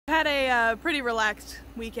had a pretty relaxed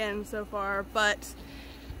weekend so far, but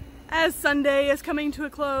as Sunday is coming to a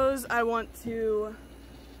close, I want to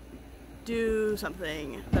do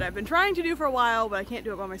something that I've been trying to do for a while, but I can't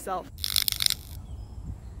do it by myself.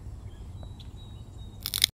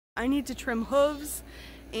 I need to trim hooves,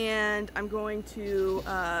 and I'm going to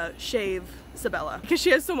shave Sabella because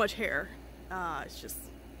she has so much hair. It's just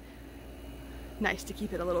nice to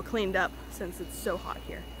keep it a little cleaned up since it's so hot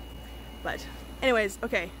here. But anyways,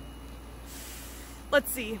 okay,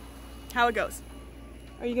 let's see how it goes.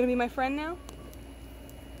 Are you gonna be my friend now?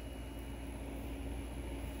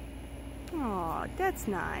 Aw, that's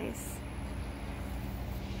nice.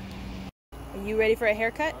 Are you ready for a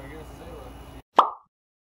haircut?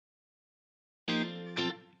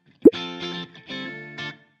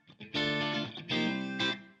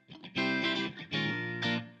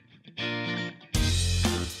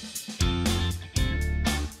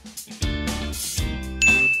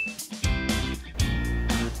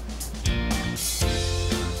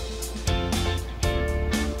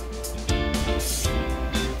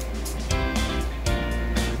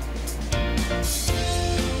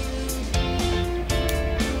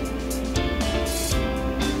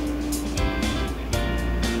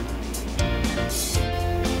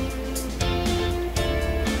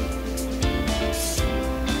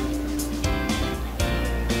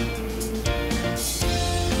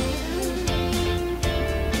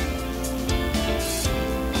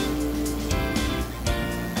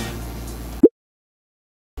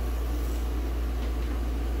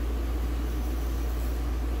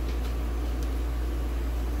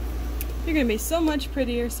 You're gonna be so much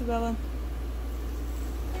prettier, Sabella.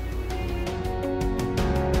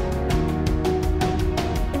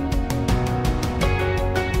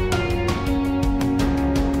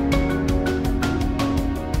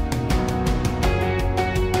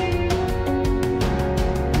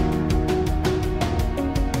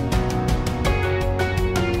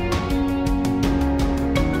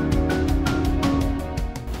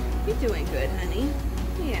 You're doing good, honey.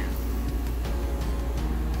 Yeah.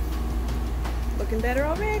 Looking better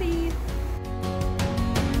already.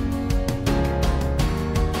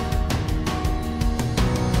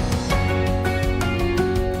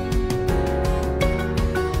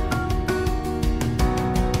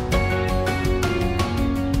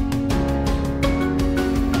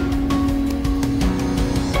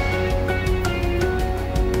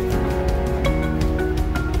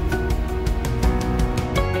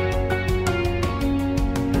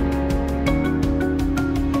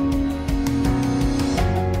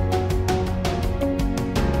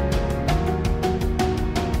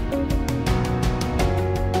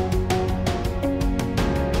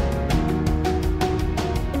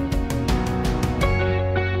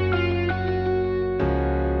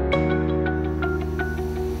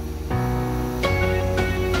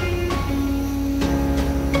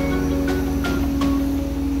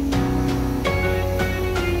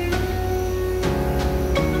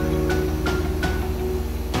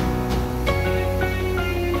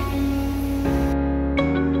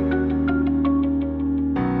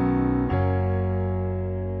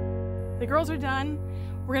 The girls are done.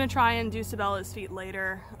 We're gonna try and do Sabella's feet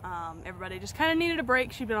later. Everybody just kind of needed a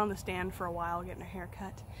break. She'd been on the stand for a while getting her hair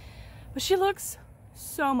cut. But she looks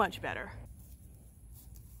so much better.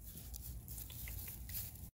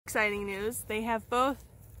 Exciting news, they have both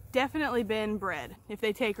definitely been bred. If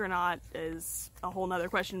they take or not is a whole nother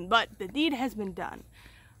question, but the deed has been done.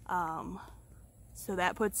 So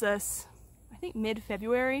that puts us, I think,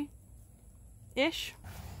 mid-February-ish.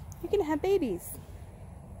 You can have babies.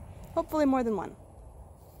 Hopefully more than one,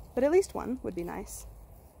 but at least one would be nice.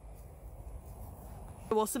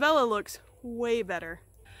 Well, Sabella looks way better,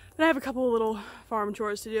 but I have a couple of little farm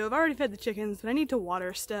chores to do. I've already fed the chickens, but I need to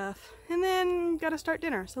water stuff, and then gotta start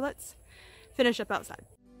dinner. So let's finish up outside.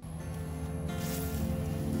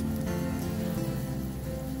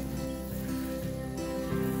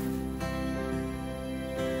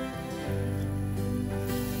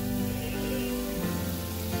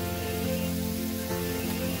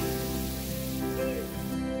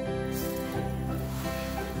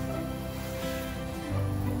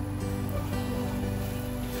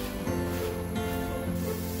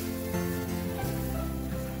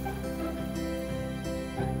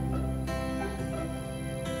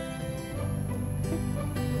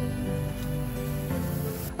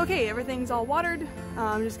 Okay, everything's all watered.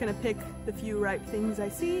 I'm just gonna pick the few ripe things I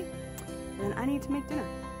see, and I need to make dinner.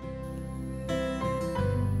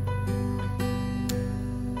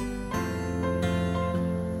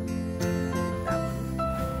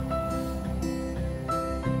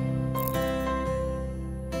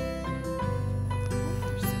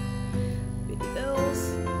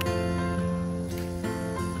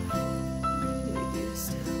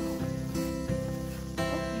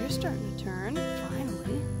 turn,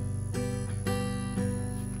 finally.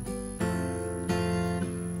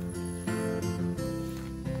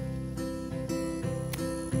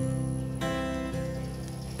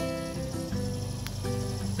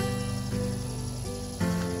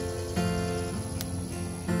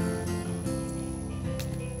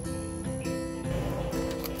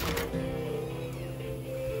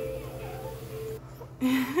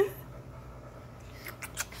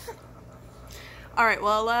 Alright,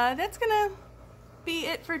 well, that's gonna be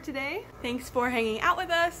it for today. Thanks for hanging out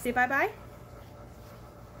with us. Say bye-bye.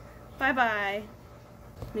 Bye-bye.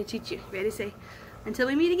 Let me cheat you. Ready to say, until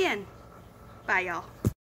we meet again. Bye, y'all.